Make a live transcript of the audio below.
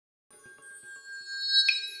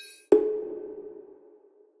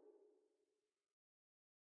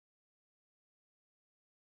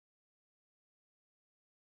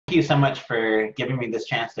you so much for giving me this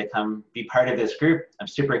chance to come be part of this group. I'm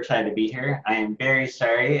super excited to be here. I am very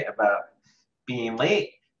sorry about being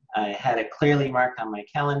late. I had it clearly marked on my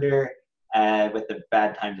calendar with the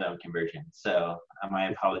bad time zone conversion. So my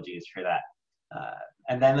apologies for that.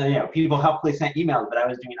 And then, people helpfully sent emails, but I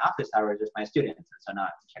was doing office hours with my students, and so not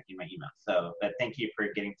checking my email. So, but thank you for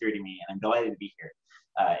getting through to me, and I'm delighted to be here.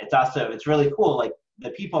 It's really cool. Like, the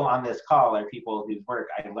people on this call are people whose work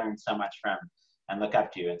I learned so much from and look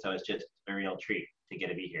up to, and so it's just a real treat to get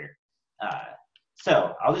to be here.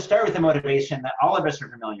 So I'll just start with the motivation that all of us are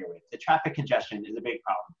familiar with. The traffic congestion is a big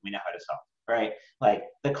problem we know how to solve, right? Like,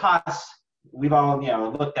 the costs, we've all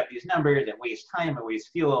looked up these numbers. It wastes time, it wastes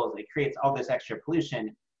fuels, it creates all this extra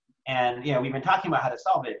pollution, and we've been talking about how to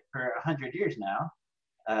solve it for 100 years now,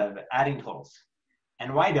 of adding tolls.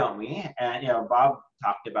 And why don't we? And Bob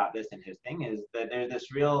talked about this in his thing, is that there's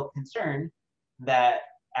this real concern that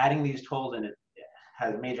adding these tolls and it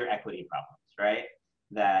has major equity problems, right?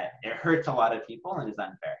 That it hurts a lot of people and is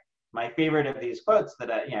unfair. My favorite of these quotes that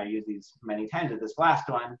I use these many times is this last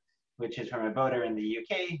one, which is from a voter in the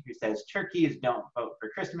UK who says, "Turkeys don't vote for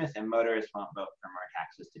Christmas and motorists won't vote for more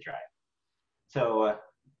taxes to drive." So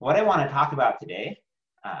what I want to talk about today,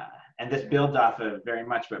 and this builds off of very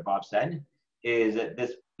much what Bob said, is that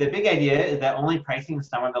the big idea is that only pricing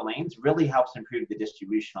some of the lanes really helps improve the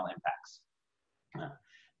distributional impacts.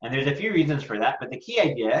 And there's a few reasons for that, but the key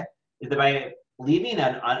idea is that by leaving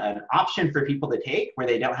an option for people to take where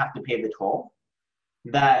they don't have to pay the toll,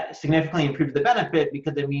 that significantly improves the benefit,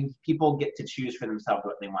 because it means people get to choose for themselves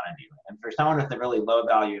what they want to do. And for someone with a really low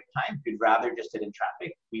value of time who'd rather just sit in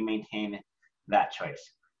traffic, we maintain that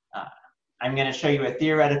choice. I'm going to show you a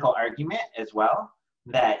theoretical argument as well,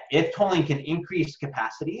 that if tolling can increase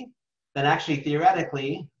capacity, then actually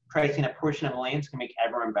theoretically pricing a portion of the lanes can make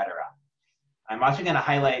everyone better off. I'm also going to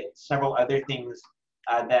highlight several other things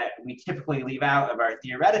that we typically leave out of our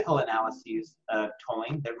theoretical analyses of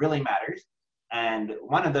tolling that really matters. And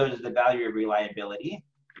one of those is the value of reliability.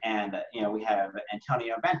 And we have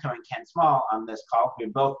Antonio Bento and Ken Small on this call, who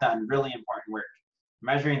have both done really important work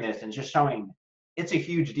measuring this and just showing it's a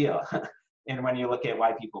huge deal. And when you look at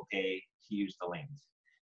why people pay to use the lanes.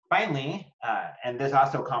 Finally, and this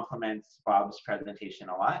also complements Bob's presentation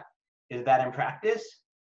a lot, is that in practice,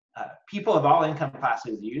 people of all income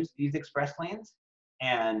classes use these express lanes.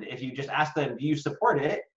 And if you just ask them, do you support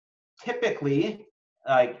it? Typically,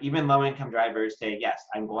 like, even low-income drivers say, yes,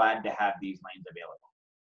 I'm glad to have these lanes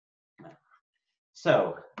available.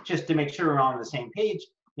 So just to make sure we're all on the same page,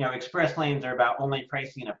 express lanes are about only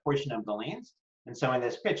pricing a portion of the lanes. And so in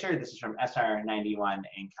this picture, this is from SR 91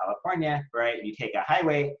 in California, right? You take a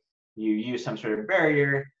highway, you use some sort of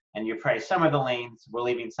barrier, and you price some of the lanes. We're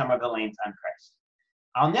leaving some of the lanes unpriced.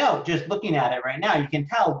 I'll note, just looking at it right now, you can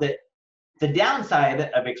tell that the downside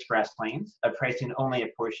of express lanes, of pricing only a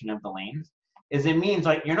portion of the lanes, is it means,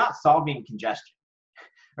 like, you're not solving congestion,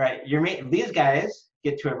 right? These guys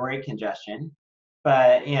get to avoid congestion,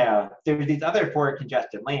 but there's these other 4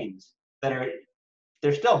 congested lanes that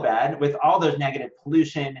they're still bad, with all those negative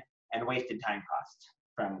pollution and wasted time costs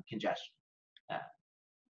from congestion.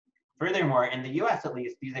 Furthermore, in the US at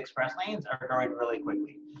least, these express lanes are growing really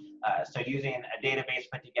quickly. So using a database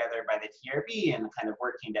put together by the TRB and kind of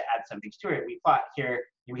working to add some things to it, we plot here,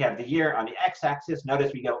 we have the year on the x-axis.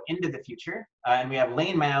 Notice we go into the future, and we have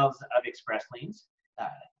lane miles of express lanes.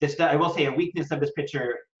 I will say a weakness of this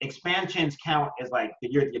picture, expansions count as like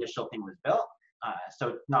the year the initial thing was built. So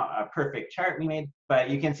it's not a perfect chart we made, but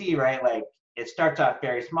you can see, right, like, it starts off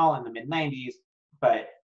very small in the mid-90s, but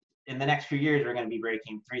in the next few years, we're going to be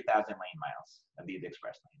breaking 3,000 lane miles of these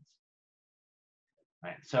express lanes.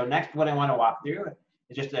 Right. So next, what I want to walk through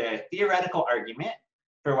is just a theoretical argument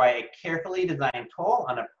for why a carefully designed toll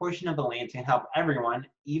on a portion of the lanes can help everyone,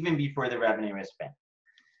 even before the revenue is spent.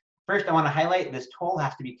 First, I want to highlight this toll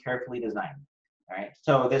has to be carefully designed. All right.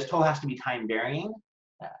 So this toll has to be time varying.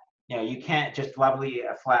 You can't just levy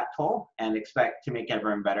a flat toll and expect to make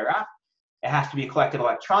everyone better off. It has to be collected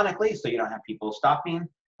electronically, so you don't have people stopping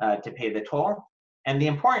to pay the toll. And the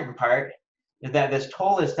important part is that this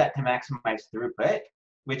toll is set to maximize throughput,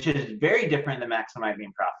 which is very different than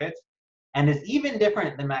maximizing profits, and is even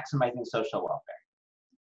different than maximizing social welfare.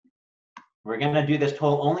 We're going to do this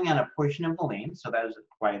toll only on a portion of the lane, so that is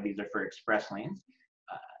why these are for express lanes,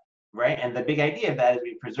 right? And the big idea of that is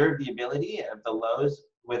we preserve the ability of the lows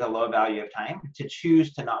with a low value of time to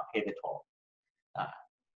choose to not pay the toll.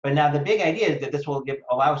 But now the big idea is that this will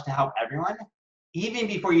allow us to help everyone, even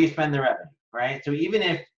before you spend the revenue, right? So even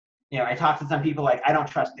if, I talk to some people like, I don't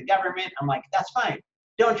trust the government, I'm like, that's fine.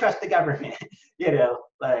 Don't trust the government.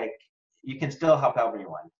 Like, you can still help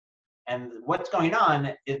everyone. And what's going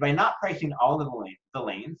on is by not pricing all of the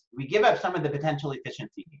lanes, we give up some of the potential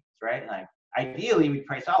efficiency gains, right? Like ideally, we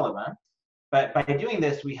price all of them, but by doing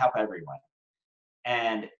this, we help everyone.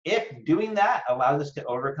 And if doing that allows us to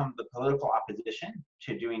overcome the political opposition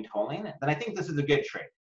to doing tolling, then I think this is a good trade,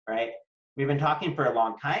 right? We've been talking for a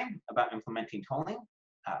long time about implementing tolling,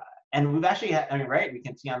 and we've actually had, I mean, right, we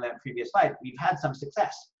can see on that previous slide, we've had some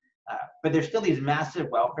success, but there's still these massive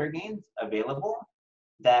welfare gains available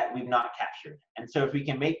that we've not captured. And so if we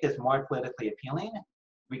can make this more politically appealing,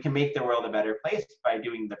 we can make the world a better place by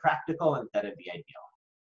doing the practical instead of the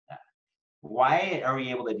ideal. Why are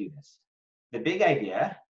we able to do this? The big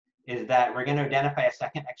idea is that we're going to identify a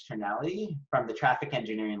second externality from the traffic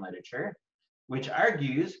engineering literature, which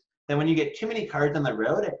argues that when you get too many cars on the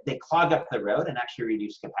road, they clog up the road and actually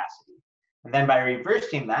reduce capacity. And then by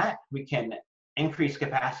reversing that, we can increase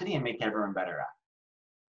capacity and make everyone better off.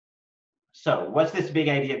 So what's this big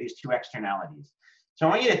idea of these two externalities? So I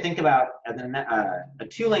want you to think about a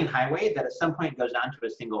two-lane highway that at some point goes down to a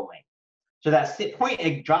single lane. So that point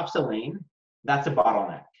it drops a lane, that's a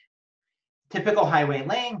bottleneck. Typical highway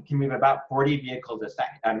lane can move about 40 vehicles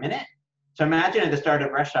a minute. So imagine at the start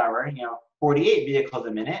of rush hour, 48 vehicles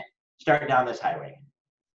a minute start down this highway.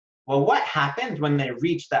 Well, what happens when they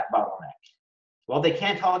reach that bottleneck? Well, they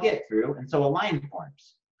can't all get through, and so a line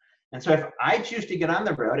forms. And so if I choose to get on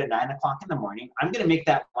the road at 9 o'clock in the morning, I'm going to make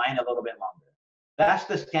that line a little bit longer. That's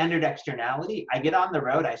the standard externality. I get on the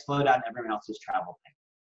road, I slow down everyone else's travel time.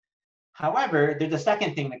 However, there's a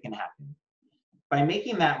second thing that can happen. By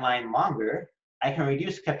making that line longer, I can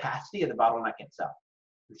reduce capacity of the bottleneck itself.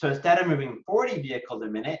 So instead of moving 40 vehicles a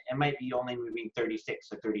minute, it might be only moving 36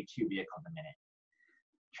 or 32 vehicles a minute.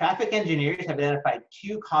 Traffic engineers have identified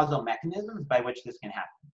two causal mechanisms by which this can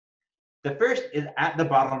happen. The first is at the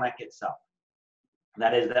bottleneck itself.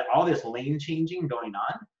 That is that all this lane changing going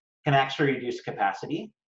on can actually reduce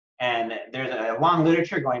capacity. And there's a long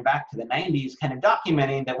literature going back to the 90s kind of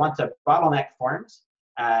documenting that once a bottleneck forms,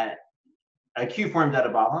 a queue forms at a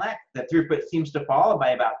bottleneck, the throughput seems to fall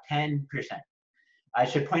by about 10%. I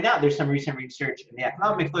should point out there's some recent research in the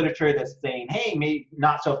economics literature that's saying, hey, maybe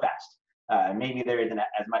not so fast. Maybe there isn't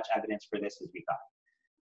as much evidence for this as we thought.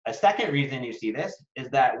 A second reason you see this is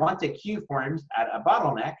that once a queue forms at a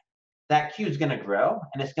bottleneck, that queue is going to grow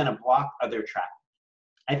and it's going to block other traffic.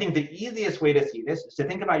 I think the easiest way to see this is to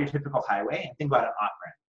think about your typical highway and think about an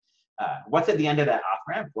off-ramp. What's at the end of that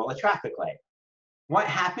off-ramp? Well, a traffic light. What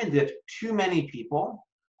happens if too many people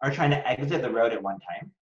are trying to exit the road at one time?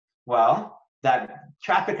 Well, that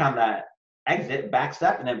traffic on that exit backs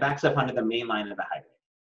up and then backs up onto the main line of the highway,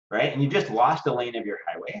 right? And you just lost a lane of your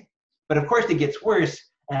highway. But of course it gets worse,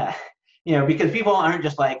 because people aren't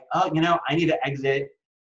just like, oh, I need to exit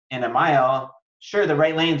in a mile. Sure, the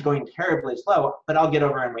right lane's going terribly slow, but I'll get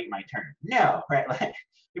over and wait my turn. No, right? Like,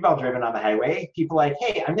 we've all driven on the highway. People like,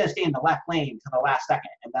 hey, I'm going to stay in the left lane to the last second,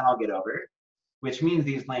 and then I'll get over, which means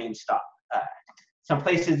these lanes stop. Some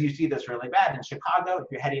places you see this really bad. In Chicago, if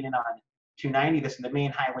you're heading in on 290, this is the main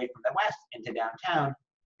highway from the west into downtown.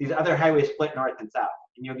 These other highways split north and south,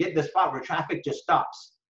 and you'll get this spot where traffic just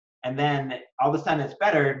stops. And then all of a sudden it's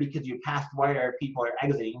better because you passed where people are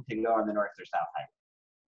exiting to go on the north or south highway.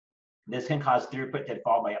 This can cause throughput to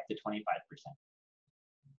fall by up to 25%.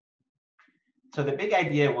 So the big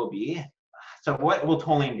idea will be, so what will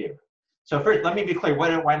tolling do? So first, let me be clear,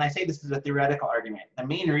 when I say this is a theoretical argument, the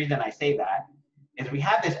main reason I say that is we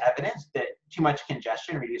have this evidence that too much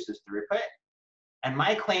congestion reduces throughput. And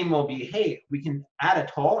my claim will be, hey, we can add a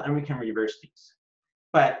toll and we can reverse these.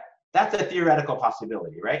 But that's a theoretical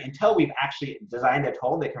possibility, right? Until we've actually designed a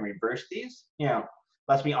toll that can reverse these,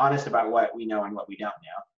 let's be honest about what we know and what we don't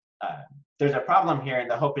know. There's a problem here, and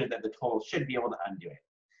the hope is that the toll should be able to undo it.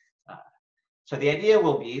 So the idea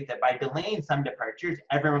will be that by delaying some departures,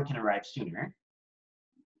 everyone can arrive sooner.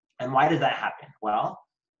 And why does that happen? Well,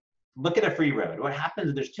 look at a free road. What happens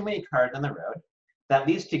is there's too many cars on the road. That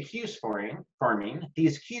leads to queues forming.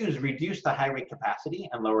 These queues reduce the highway capacity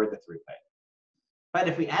and lower the throughput. But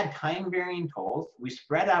if we add time-varying tolls, we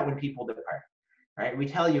spread out when people depart, right? We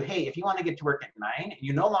tell you, hey, if you want to get to work at 9, and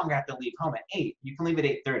you no longer have to leave home at 8, you can leave at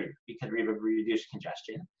 8:30 because we've reduced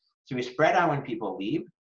congestion. So we spread out when people leave.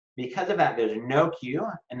 Because of that, there's no queue,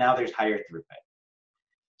 and now there's higher throughput.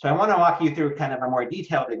 So I want to walk you through kind of a more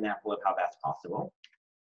detailed example of how that's possible.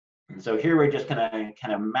 And so here we're just going to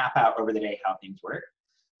kind of map out over the day how things work.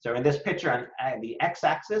 So in this picture on the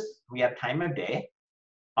x-axis, we have time of day.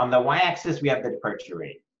 On the y-axis, we have the departure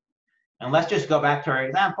rate. And let's just go back to our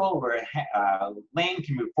example where a lane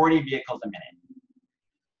can move 40 vehicles a minute.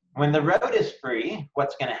 When the road is free,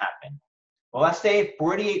 what's going to happen? Well, let's say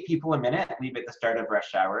 48 people a minute leave at the start of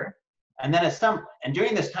rush hour. And then and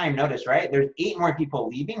during this time, notice, right, there's 8 more people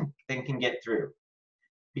leaving than can get through.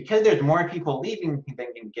 Because there's more people leaving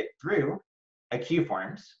than can get through, a queue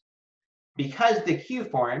forms. Because the queue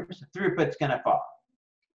forms, throughput's gonna fall.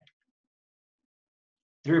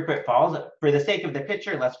 Throughput falls. For the sake of the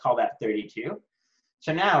picture, let's call that 32.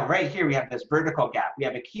 So now, right here, we have this vertical gap. We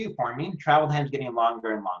have a queue forming, travel time's getting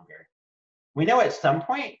longer and longer. We know at some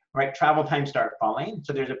point, right, travel times start falling.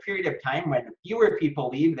 So there's a period of time when fewer people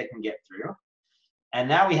leave that can get through. And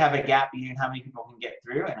now we have a gap between how many people can get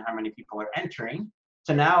through and how many people are entering.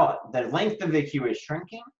 So now the length of the queue is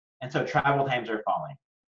shrinking, and so travel times are falling.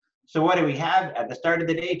 So what do we have? At the start of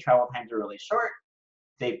the day, travel times are really short.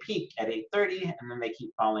 They peak at 8:30, and then they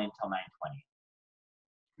keep falling until 9:20.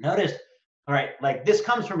 Notice, all right, like this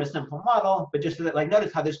comes from a simple model, but just so that, like,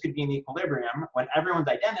 notice how this could be an equilibrium when everyone's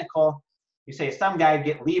identical. You say some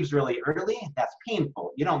guy leaves really early, that's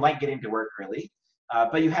painful. You don't like getting to work early,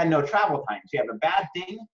 but you had no travel time. So you have a bad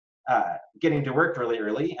thing, getting to work really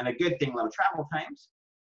early, and a good thing, low travel times.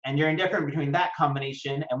 And you're indifferent between that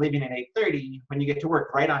combination and leaving at 8:30 when you get to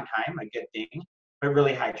work right on time, a good thing, but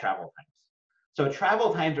really high travel times. So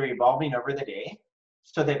travel times are evolving over the day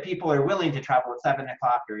so that people are willing to travel at 7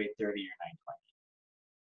 o'clock or 8:30 or 9:20.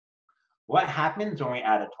 What happens when we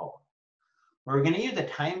add a toll? We're going to use a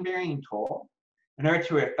time-varying toll in order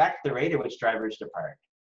to affect the rate at which drivers depart.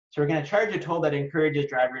 So we're going to charge a toll that encourages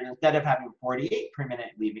drivers, instead of having 48 per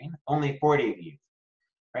minute leaving, only 40 leave.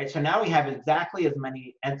 Right? So now we have exactly as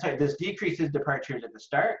many, and so this decreases departures at the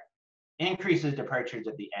start, increases departures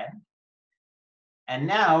at the end. And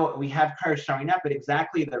now we have cars showing up at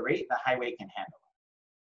exactly the rate the highway can handle.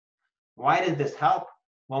 Why does this help?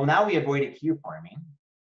 Well, now we avoid a queue forming.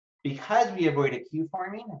 Because we avoid a queue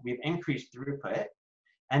forming, we've increased throughput.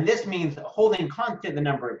 And this means holding constant the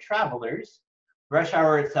number of travelers, rush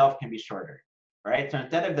hour itself can be shorter, right? So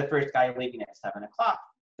instead of the first guy leaving at 7 o'clock,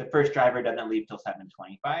 the first driver doesn't leave till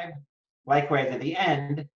 7:25. Likewise, at the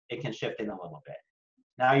end, it can shift in a little bit.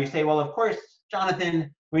 Now you say, well, of course,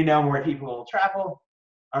 Jonathan, we know more people will travel.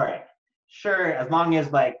 All right, sure, as long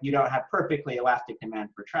as like you don't have perfectly elastic demand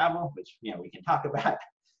for travel, which we can talk about.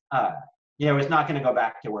 It's not going to go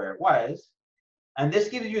back to where it was. And this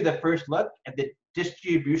gives you the first look at the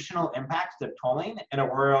distributional impacts of tolling in a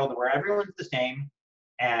world where everyone's the same,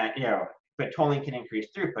 and but tolling can increase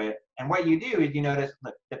throughput. And what you do is you notice,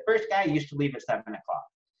 look, the first guy used to leave at 7 o'clock.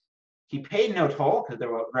 He paid no toll because the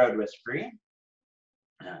road was free.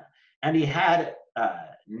 And he had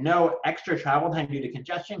no extra travel time due to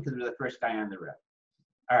congestion because he was the first guy on the road.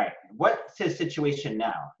 All right, what's his situation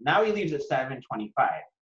now? Now he leaves at 7:25.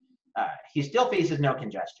 He still faces no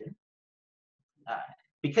congestion.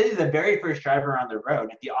 Because he's the very first driver on the road,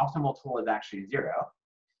 the optimal toll is actually 0.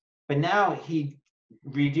 But now he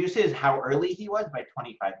reduces how early he was by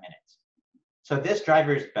 25 minutes. So this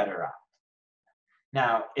driver is better off.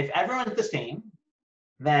 Now, if everyone's the same,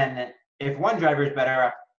 then if one driver is better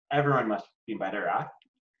off, everyone must be better off.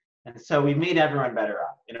 And so we've made everyone better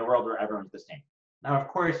off in a world where everyone's the same. Now, of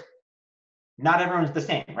course, not everyone's the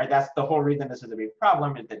same, right? That's the whole reason this is a big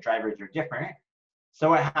problem, is that drivers are different.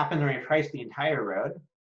 So what happens when we price the entire road?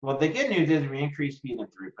 Well, the good news is we increase speed and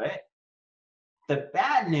throughput. The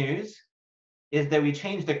bad news is that we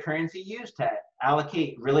change the currency used to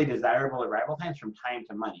allocate really desirable arrival times from time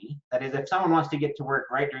to money. That is, if someone wants to get to work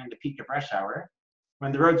right during the peak of rush hour,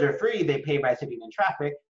 when the roads are free, they pay by sitting in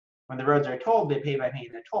traffic. When the roads are tolled, they pay by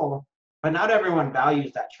paying a toll. But not everyone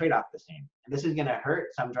values that trade-off the same. And this is going to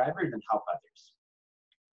hurt some drivers and help others.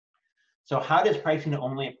 So how does pricing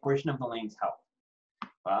only a portion of the lanes help?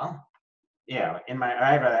 Well, I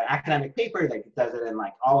have an academic paper that does it in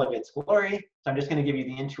like all of its glory. So I'm just going to give you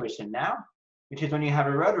the intuition now, which is when you have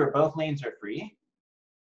a road where both lanes are free.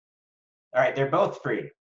 All right, they're both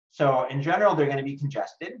free. So in general, they're going to be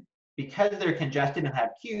congested. Because they're congested and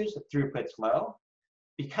have queues, throughput's low.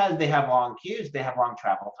 Because they have long queues, they have long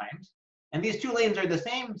travel times. And these two lanes are the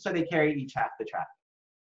same, so they carry each half the traffic.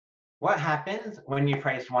 What happens when you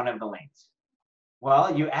price one of the lanes?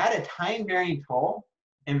 Well, you add a time-varying toll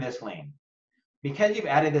in this lane. Because you've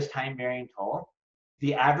added this time-varying toll,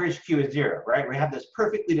 the average queue is 0, right? We have this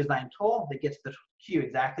perfectly designed toll that gets the queue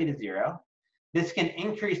exactly to 0. This can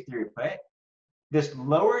increase throughput. This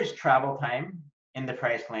lowers travel time in the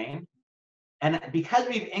price lane. And because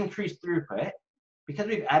we've increased throughput, because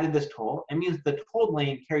we've added this toll, it means the tolled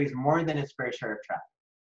lane carries more than its fair share of traffic.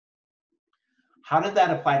 How does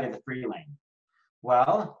that apply to the free lane?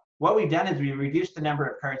 Well, what we've done is we've reduced the number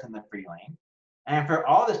of cars in the free lane. And for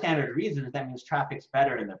all the standard reasons, that means traffic's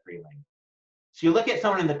better in the free lane. So you look at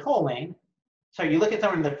someone in the toll lane, you look at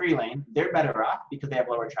someone in the free lane, they're better off because they have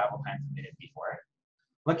lower travel times than they did before.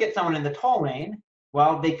 Look at someone in the toll lane.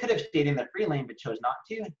 Well, they could have stayed in the free lane but chose not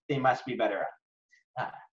to. They must be better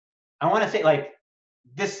off. I want to say, like,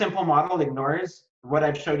 this simple model ignores what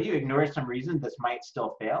I've showed you, ignores some reasons this might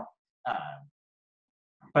still fail.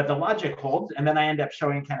 But the logic holds, and then I end up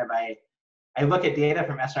showing kind of, I look at data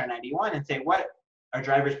from SR91 and say, what are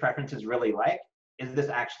drivers' preferences really like? Is this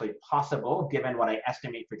actually possible given what I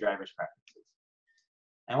estimate for drivers' preferences?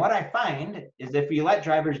 And what I find is if we let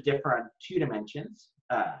drivers differ on 2 dimensions,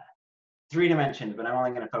 3 dimensions, but I'm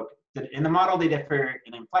only going to focus. In the model, they differ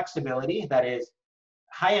in inflexibility, that is,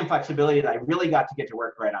 high inflexibility that I really got to get to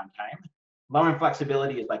work right on time. Low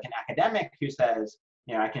inflexibility is like an academic who says,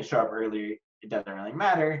 you know, I can show up early, it doesn't really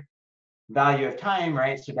matter. Value of time,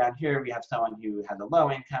 right? So down here, we have someone who has a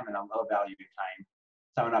low income and a low value of time.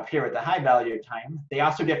 Someone up here with a high value of time. They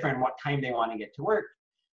also differ in what time they want to get to work.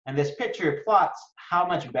 And this picture plots how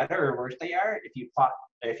much better or worse they are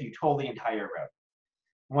if you toll the entire road.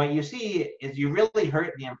 What you see is you really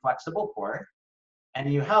hurt the inflexible poor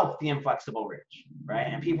and you help the inflexible rich, right?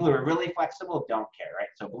 And people who are really flexible don't care, right?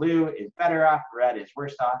 So blue is better off, red is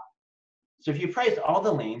worse off. So if you price all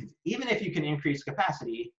the lanes, even if you can increase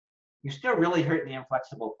capacity, you still really hurt the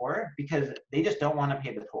inflexible poor because they just don't want to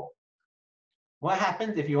pay the toll. What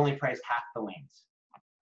happens if you only price half the lanes?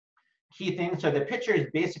 Key thing, so the picture is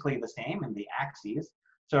basically the same in the axes.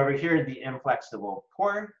 So over here, the inflexible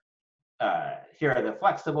poor. Here are the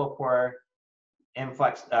flexible poor,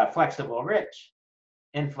 flexible rich,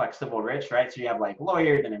 inflexible rich, right? So you have like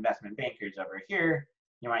lawyers and investment bankers over here.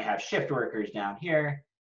 You might have shift workers down here.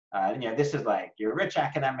 You know, this is like your rich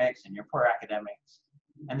academics and your poor academics.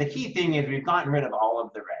 And the key thing is we've gotten rid of all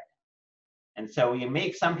of the red. And so we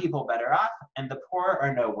make some people better off and the poor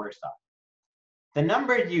are no worse off. The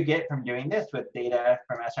numbers you get from doing this with data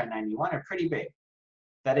from SR91 are pretty big.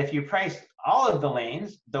 That if you price all of the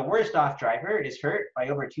lanes, the worst off driver is hurt by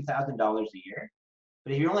over $2,000 a year.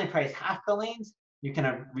 But if you only price half the lanes, you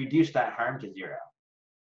can reduce that harm to 0.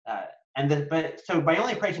 So by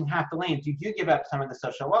only pricing half the lanes, you do give up some of the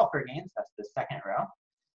social welfare gains. That's the second row.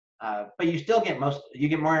 But you still get you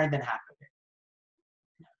get more than half of it.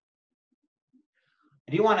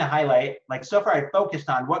 I do want to highlight, like so far I focused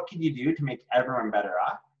on what can you do to make everyone better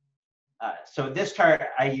off. So this chart,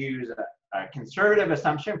 I use a conservative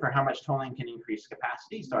assumption for how much tolling can increase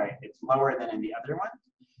capacity. So it's lower than in the other ones.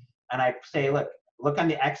 And I say, look on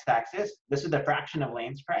the x-axis, this is the fraction of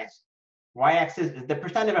lanes price. Y-axis is the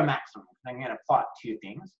percent of a maximum. I'm going to plot 2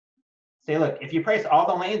 things. Say, look, if you price all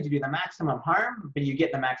the lanes, you do the maximum harm, but you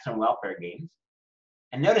get the maximum welfare gains.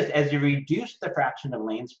 And notice as you reduce the fraction of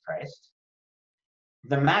lanes priced,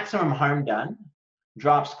 the maximum harm done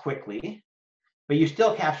drops quickly, but you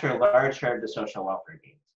still capture a large share of the social welfare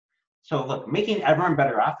gains. So look, making everyone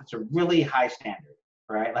better off, it's a really high standard,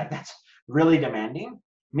 right? Like that's really demanding.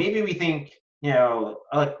 Maybe we think, you know,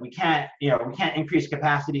 look, we can't increase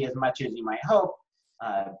capacity as much as you might hope,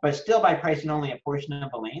 but still by pricing only a portion of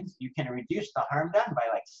the lanes, you can reduce the harm done by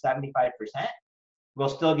like 75%, while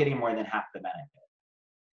still getting more than half the benefit.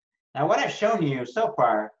 Now, what I've shown you so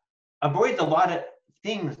far avoids a lot of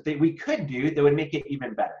things that we could do that would make it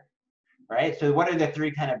even better, right? So what are the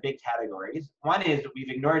 3 kind of big categories? One is we've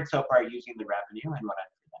ignored so far using the revenue and what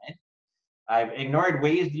I've presented. I've ignored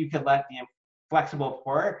ways that you could let the flexible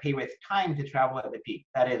poor pay with time to travel at the peak.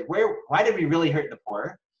 That is, why did we really hurt the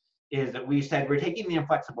poor? Is that we said we're taking the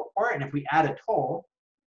inflexible poor, and if we add a toll,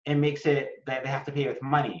 it makes it that they have to pay with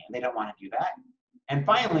money, and they don't want to do that. And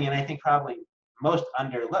finally, and I think probably most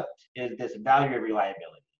underlooked, is this value of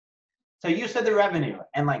reliability. So you said the revenue,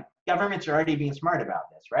 and like governments are already being smart about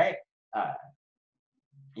this, right?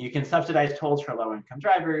 You can subsidize tolls for low-income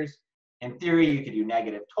drivers. In theory, you could do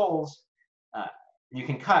negative tolls. You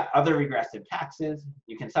can cut other regressive taxes.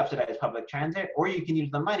 You can subsidize public transit, or you can use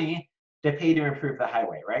the money to pay to improve the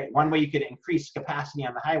highway, right? One way you could increase capacity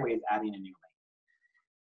on the highway is adding a new lane.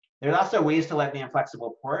 There's also ways to let the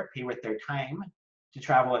inflexible poor pay with their time to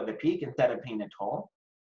travel at the peak instead of paying a toll.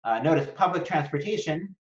 Notice public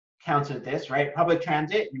transportation counts as this, right? Public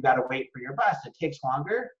transit, you got to wait for your bus. It takes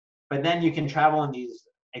longer, but then you can travel in these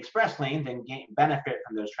express lanes and benefit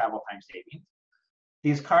from those travel time savings.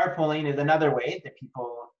 These carpooling is another way that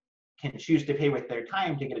people can choose to pay with their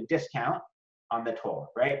time to get a discount on the toll,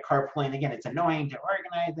 right? Carpooling, again, it's annoying to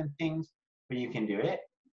organize and things, but you can do it.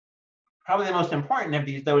 Probably the most important of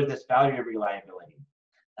these, though, is this value of reliability.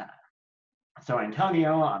 So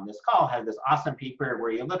Antonio on this call has this awesome paper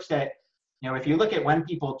where he looks at, you know, if you look at when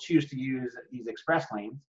people choose to use these express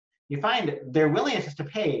lanes, you find their willingness to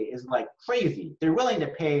pay is like crazy. They're willing to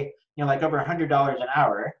pay, you know, like over $100 an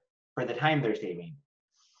hour for the time they're saving.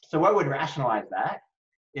 So what would rationalize that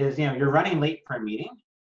is, you know, you're running late for a meeting.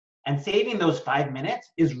 And saving those 5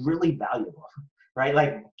 minutes is really valuable, right?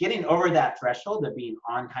 Like getting over that threshold of being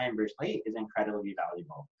on time versus late is incredibly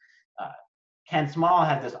valuable. Ken Small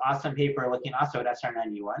has this awesome paper looking also at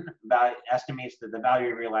SR91 about estimates that the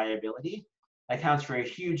value of reliability accounts for a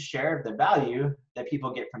huge share of the value that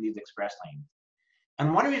people get from these express lanes.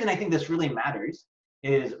 And one reason I think this really matters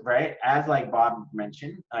is, right, as like Bob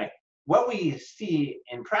mentioned, like what we see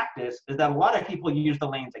in practice is that a lot of people use the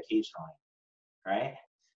lanes occasionally, right?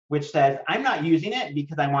 Which says, I'm not using it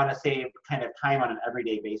because I want to save kind of time on an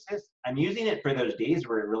everyday basis. I'm using it for those days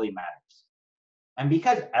where it really matters. And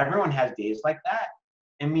because everyone has days like that,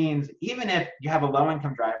 it means even if you have a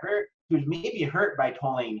low-income driver who's maybe hurt by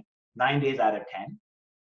tolling 9 days out of 10,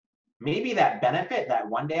 maybe that benefit, that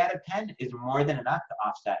 1 day out of 10, is more than enough to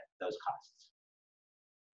offset those costs.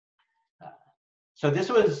 So this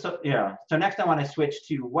was, so next I want to switch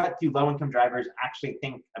to what do low-income drivers actually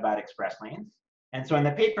think about express lanes. And so in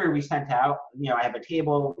the paper we sent out, I have a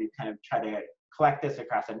table. We kind of try to collect this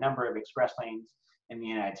across a number of express lanes in the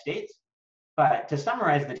United States. But to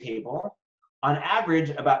summarize the table, on average,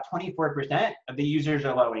 about 24% of the users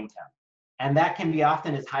are low income. And that can be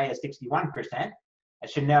often as high as 61%. I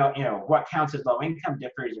should know, what counts as low income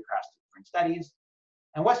differs across different studies.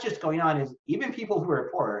 And what's just going on is even people who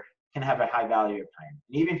are poor can have a high value of time.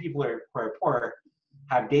 And even people who are poor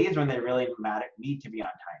have days when they really need to be on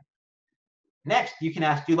time. Next, you can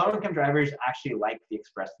ask, do low-income drivers actually like the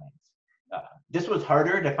express lanes? This was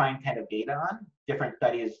harder to find kind of data on. Different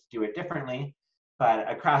studies do it differently. But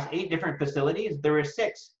across 8 different facilities, there were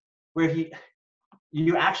 6 where if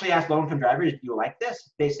you actually ask low-income drivers, do you like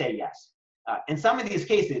this? They say yes. In some of these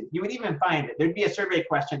cases, you would even find that there'd be a survey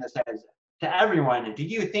question that says, to everyone, do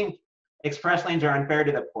you think express lanes are unfair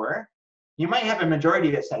to the poor? You might have a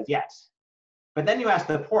majority that says yes. But then you ask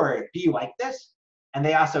the poor, do you like this? And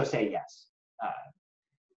they also say yes.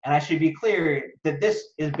 And I should be clear that this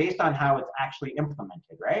is based on how it's actually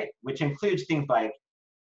implemented, right? Which includes things like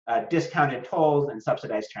discounted tolls and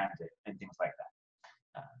subsidized transit and things like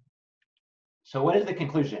that. So what is the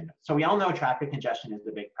conclusion? So we all know traffic congestion is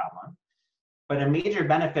the big problem, but a major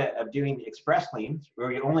benefit of doing the express lanes,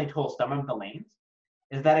 where you only toll some of the lanes,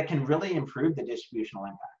 is that it can really improve the distributional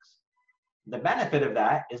impacts. The benefit of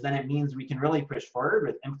that is that it means we can really push forward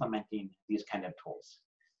with implementing these kind of tolls.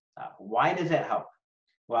 Why does it help?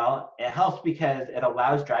 Well, it helps because it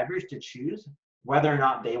allows drivers to choose whether or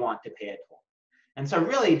not they want to pay a toll. And so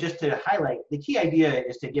really, just to highlight, the key idea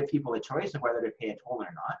is to give people a choice of whether to pay a toll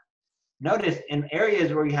or not. Notice in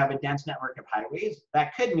areas where you have a dense network of highways,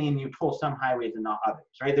 that could mean you toll some highways and not others,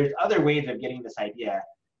 right? There's other ways of getting this idea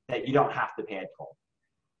that you don't have to pay a toll.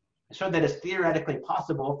 I showed that it's theoretically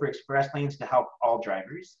possible for express lanes to help all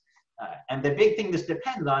drivers. And the big thing this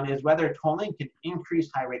depends on is whether tolling can increase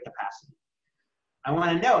highway capacity. I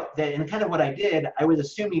want to note that in kind of what I did, I was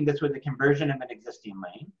assuming this was a conversion of an existing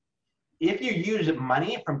lane. If you use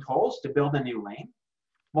money from tolls to build a new lane,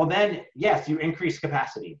 well then, yes, you increase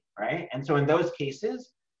capacity, right? And so in those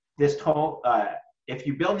cases, this toll, if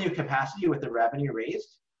you build new capacity with the revenue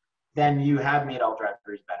raised, then you have made all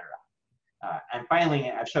drivers better off. And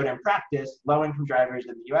finally, I've showed in practice, low-income drivers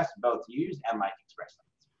in the US both use and like express lanes.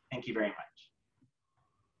 Thank you very much.